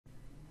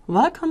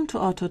Welcome to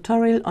our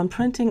tutorial on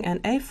printing an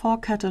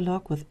A4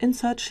 catalog with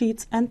insert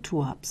sheets and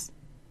two-ups.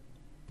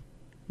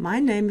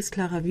 My name is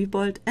Clara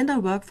Wiebold and I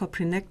work for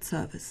Prinect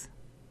Service.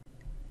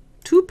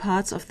 Two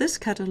parts of this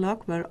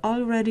catalog were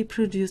already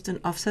produced in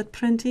offset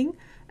printing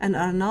and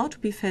are now to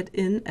be fed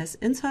in as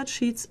insert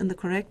sheets in the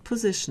correct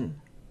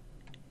position.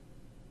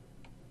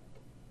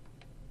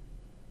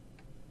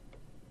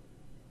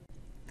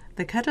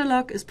 The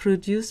catalog is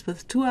produced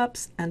with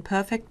two-ups and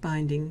perfect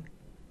binding.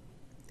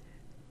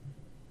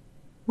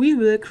 We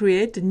will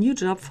create a new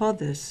job for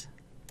this.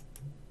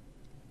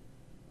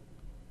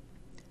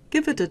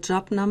 Give it a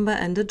job number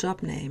and a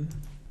job name.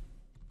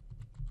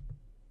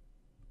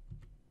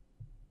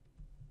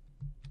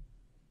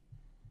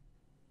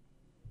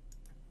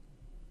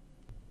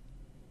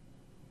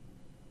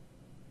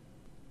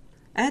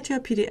 Add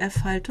your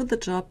PDF file to the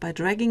job by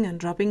dragging and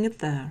dropping it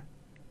there.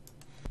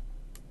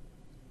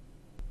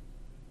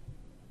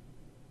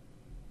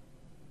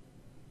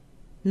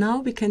 Now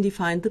we can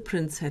define the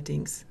print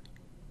settings.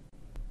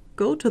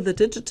 Go to the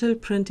Digital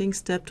Printing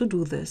step to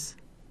do this.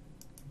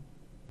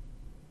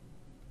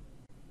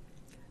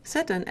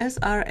 Set an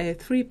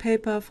SRA3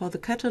 paper for the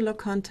catalog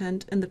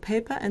content in the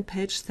Paper and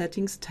Page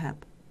Settings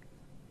tab.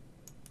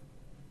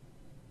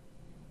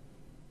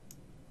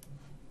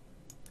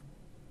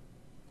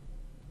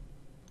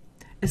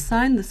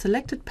 Assign the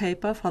selected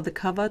paper for the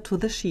cover to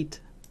the sheet.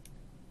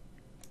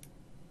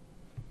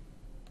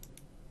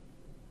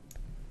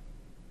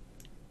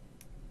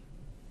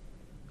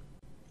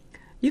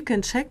 You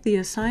can check the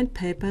assigned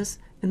papers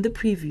in the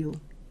preview.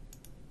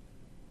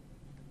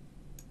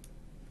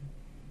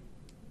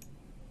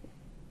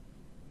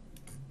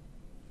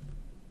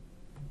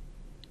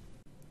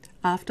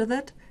 After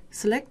that,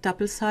 select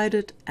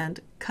double-sided and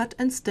Cut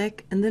and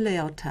Stack in the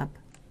Layout tab.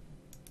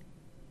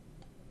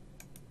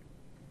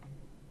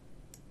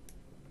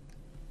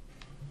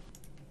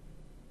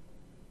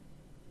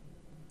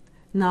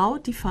 Now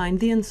define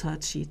the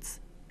insert sheets.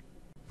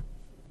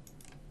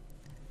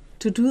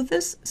 To do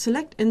this,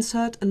 select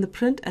Insert in the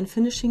Print and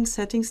Finishing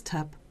Settings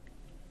tab.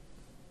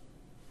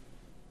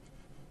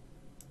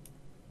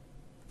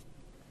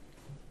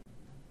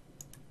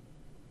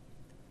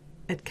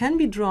 It can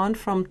be drawn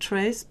from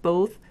trays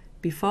both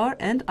before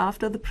and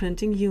after the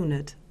printing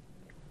unit.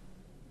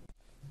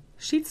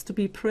 Sheets to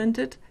be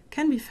printed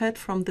can be fed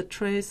from the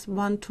trays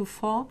 1 to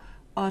 4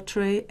 or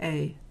tray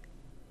A.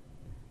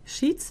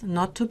 Sheets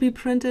not to be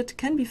printed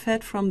can be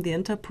fed from the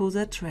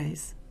interposer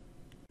trays.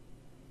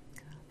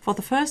 For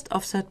the first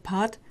offset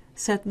part,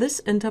 set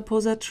this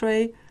interposer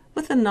tray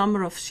with the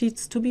number of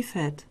sheets to be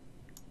fed.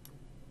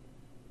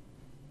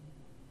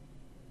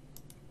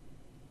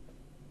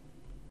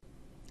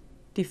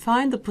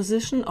 Define the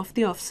position of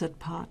the offset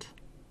part.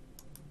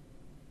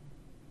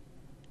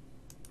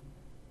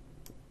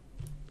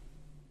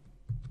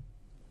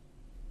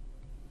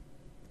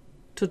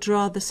 To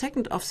draw the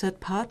second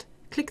offset part,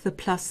 click the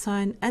plus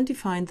sign and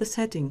define the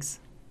settings.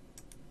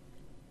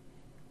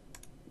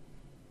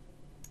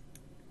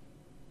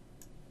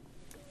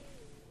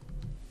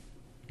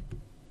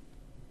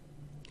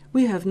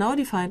 We have now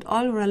defined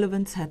all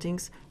relevant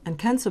settings and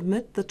can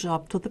submit the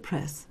job to the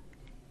press.